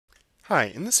Hi,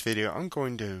 in this video I'm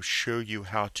going to show you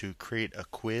how to create a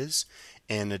quiz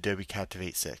in Adobe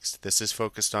Captivate 6. This is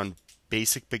focused on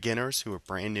basic beginners who are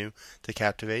brand new to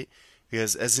Captivate,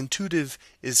 because as intuitive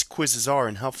as quizzes are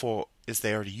and helpful as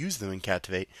they are to use them in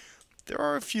Captivate, there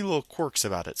are a few little quirks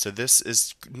about it. So this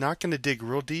is not going to dig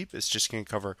real deep, it's just going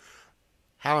to cover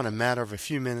how in a matter of a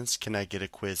few minutes can I get a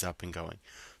quiz up and going.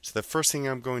 So the first thing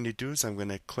I'm going to do is I'm going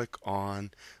to click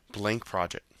on Blank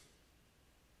Project.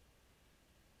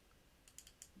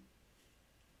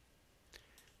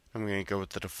 I'm going to go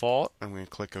with the default. I'm going to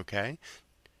click OK.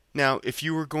 Now, if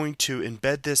you were going to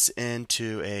embed this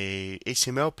into a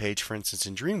HTML page, for instance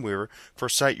in Dreamweaver, for a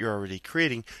site you're already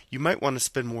creating, you might want to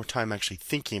spend more time actually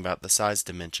thinking about the size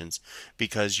dimensions,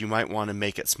 because you might want to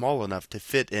make it small enough to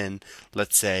fit in,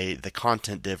 let's say, the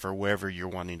content div or wherever you're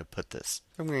wanting to put this.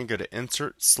 I'm going to go to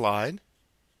Insert Slide.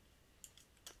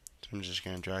 So I'm just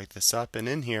going to drag this up, and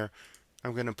in here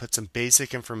I'm going to put some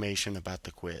basic information about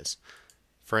the quiz.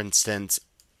 For instance,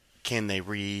 can they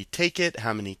retake it?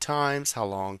 How many times? How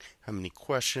long? How many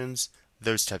questions?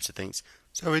 Those types of things.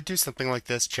 So I would do something like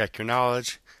this: check your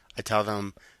knowledge. I tell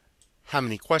them how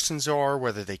many questions there are,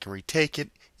 whether they can retake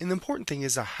it. And the important thing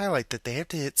is I highlight that they have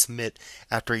to hit submit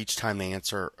after each time they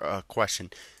answer a question.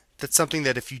 That's something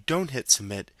that if you don't hit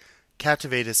submit,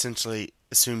 Captivate essentially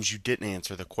assumes you didn't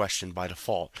answer the question by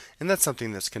default. And that's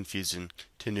something that's confusing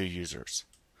to new users.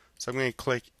 So I'm going to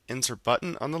click Insert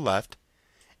Button on the left,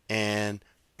 and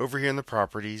over here in the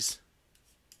properties,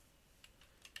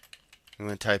 I'm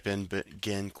going to type in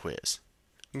Begin Quiz.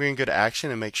 I'm going to go to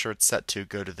Action and make sure it's set to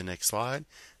go to the next slide.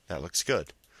 That looks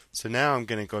good. So now I'm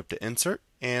going to go up to Insert,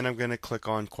 and I'm going to click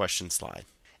on Question Slide.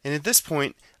 And at this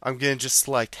point, I'm going to just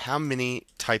select how many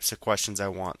types of questions I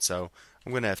want. So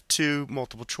I'm going to have 2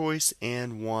 multiple choice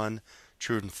and 1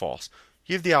 true and false.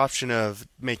 You have the option of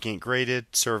making it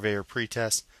graded, survey, or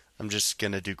pretest. I'm just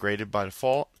going to do graded by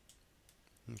default.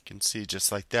 You can see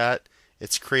just like that,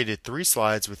 it's created 3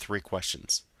 slides with 3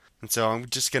 questions. And so I'm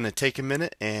just going to take a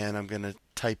minute and I'm going to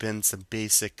type in some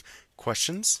basic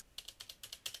questions.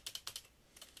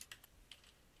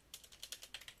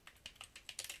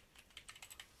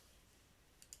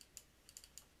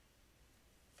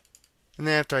 And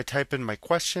then after I type in my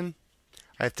question,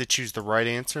 I have to choose the right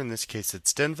answer. In this case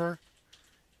it's Denver.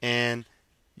 And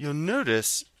you'll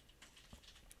notice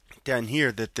down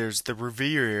here that there's the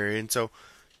review area, and so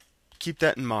keep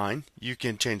that in mind. You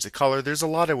can change the color. There's a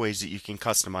lot of ways that you can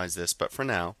customize this, but for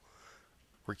now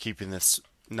we're keeping this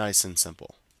nice and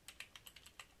simple.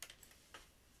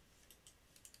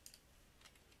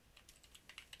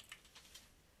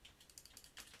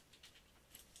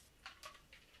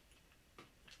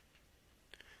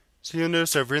 So you'll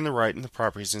notice over in the right in the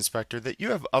Properties Inspector that you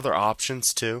have other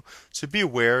options too. So be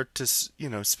aware to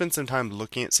spend some time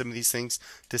looking at some of these things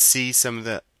to see some of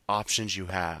the options you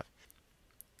have.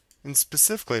 And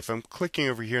specifically, if I'm clicking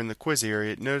over here in the quiz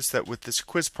area, notice that with this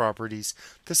quiz properties,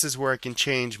 this is where I can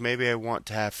change. Maybe I want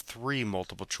to have 3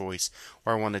 multiple choice,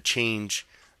 or I want to change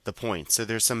the points. So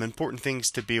there's some important things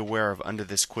to be aware of under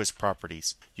this quiz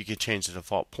properties. You could change the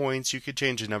default points. You could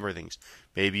change a number of things.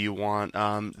 Maybe you want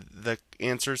the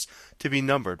answers to be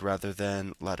numbered rather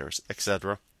than letters,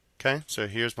 etc. Okay, so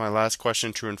here's my last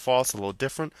question, true and false, a little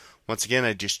different. Once again,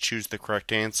 I just choose the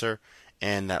correct answer,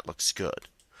 and that looks good.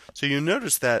 So you'll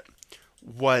notice that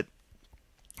what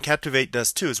Captivate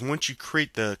does too is once you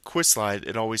create the quiz slide,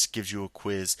 it always gives you a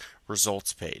quiz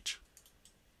results page.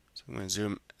 So I'm going to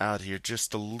zoom out here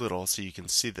just a little so you can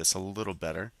see this a little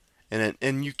better.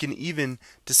 And you can even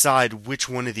decide which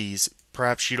one of these,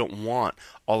 perhaps you don't want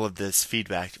all of this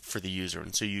feedback for the user,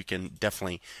 and so you can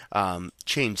definitely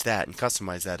change that and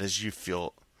customize that as you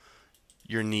feel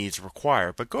your needs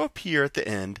require. But go up here at the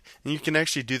end, and you can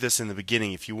actually do this in the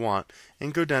beginning if you want,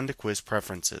 and go down to Quiz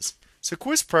Preferences. So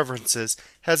Quiz Preferences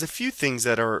has a few things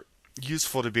that are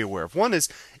useful to be aware of. One is,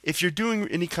 if you're doing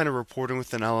any kind of reporting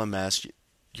with an LMS,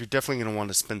 you're definitely going to want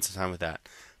to spend some time with that.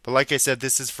 But like I said,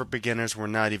 this is for beginners. We're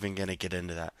not even going to get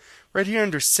into that. Right here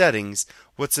under Settings,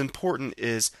 what's important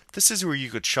is this is where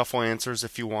you could shuffle answers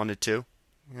if you wanted to.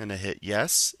 I'm going to hit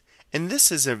Yes. And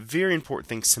this is a very important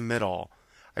thing, Submit All.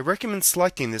 I recommend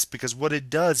selecting this because what it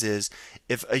does is,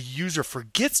 if a user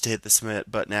forgets to hit the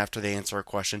submit button after they answer a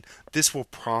question, this will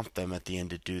prompt them at the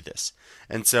end to do this.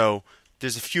 And so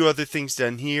there's a few other things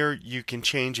down here you can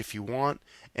change if you want,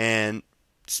 and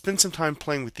spend some time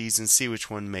playing with these and see which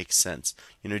one makes sense.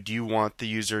 Do you want the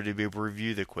user to be able to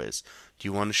review the quiz? Do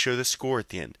you want to show the score at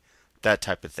the end? That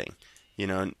type of thing.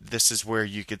 And this is where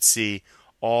you could see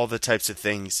all the types of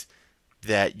things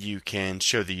that you can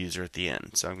show the user at the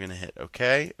end. So I'm going to hit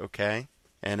OK, OK.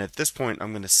 And at this point,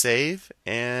 I'm going to save,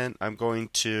 and I'm going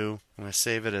to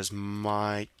save it as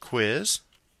my quiz.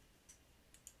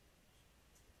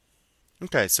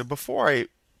 Okay, so before I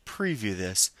preview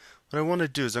this, what I want to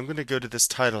do is I'm going to go to this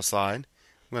title slide.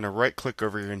 I'm going to right click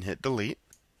over here and hit delete.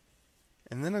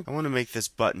 And then I want to make this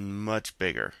button much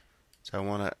bigger. So I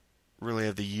want to really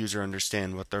have the user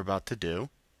understand what they're about to do.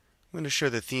 I'm going to show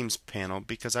the themes panel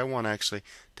because I want actually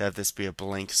to have this be a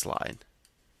blank slide.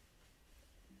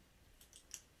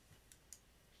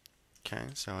 Okay,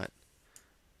 so it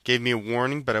gave me a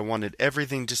warning, but I wanted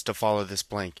everything just to follow this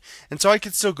blank. And so I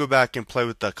could still go back and play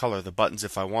with the color of the buttons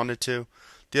if I wanted to.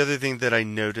 The other thing that I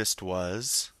noticed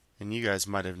was, and you guys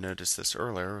might have noticed this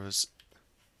earlier, was,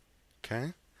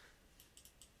 okay,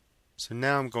 so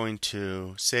now I'm going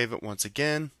to save it once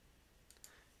again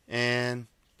and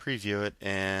preview it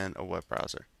in a web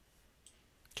browser.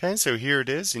 Okay, so here it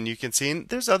is, and you can see, and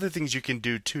there's other things you can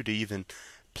do too to even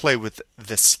play with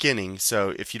the skinning.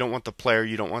 So if you don't want the player,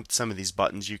 you don't want some of these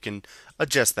buttons, you can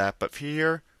adjust that. But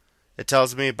here, it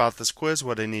tells me about this quiz,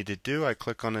 what I need to do. I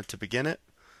click on it to begin it.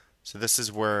 So this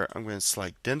is where I'm going to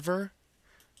select Denver.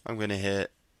 I'm going to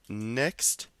hit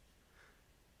next.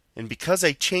 And because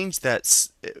I changed that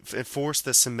and forced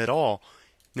the submit all,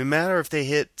 no matter if they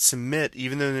hit submit,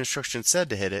 even though the instruction said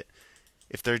to hit it,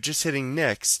 if they're just hitting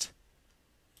next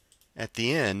at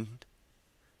the end,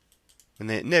 when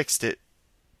they hit next, it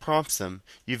prompts them,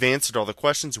 you've answered all the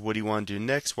questions, what do you want to do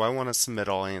next? Well, I want to submit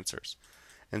all answers.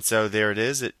 And so there it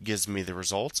is, it gives me the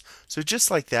results. So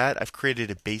just like that, I've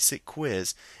created a basic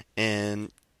quiz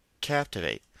in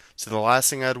Captivate. So the last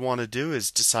thing I'd want to do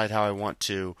is decide how I want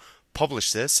to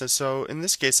publish this. And so in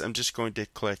this case, I'm just going to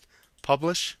click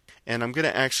publish, and I'm going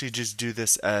to actually just do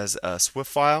this as a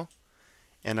Swift file,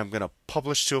 and I'm going to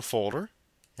publish to a folder,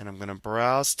 and I'm going to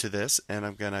browse to this, and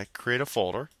I'm going to create a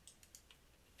folder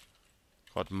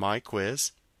called My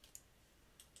Quiz.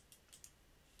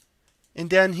 And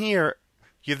down here,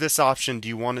 you have this option. Do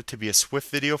you want it to be a Swift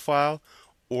video file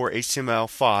or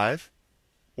HTML5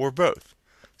 or both?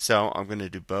 So I'm going to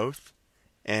do both,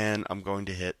 and I'm going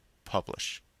to hit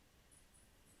publish.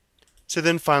 So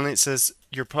then finally it says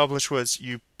your publish was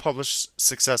you published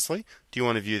successfully. Do you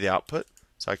want to view the output?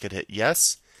 So I could hit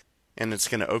yes, and it's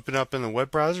going to open up in the web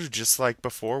browser just like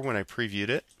before when I previewed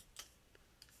it.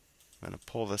 I'm going to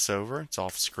pull this over, it's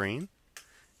off screen,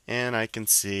 and I can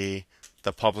see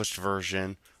the published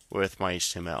version with my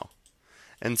HTML.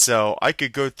 And so I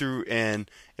could go through and,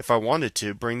 if I wanted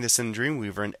to, bring this in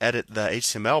Dreamweaver and edit the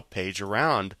HTML page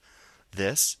around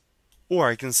this, or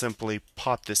I can simply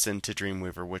pop this into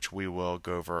Dreamweaver, which we will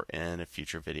go over in a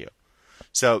future video.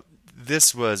 So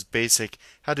this was basic,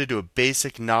 how to do a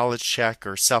basic knowledge check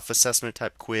or self-assessment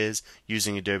type quiz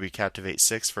using Adobe Captivate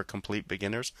 6 for complete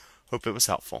beginners. Hope it was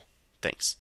helpful. Thanks.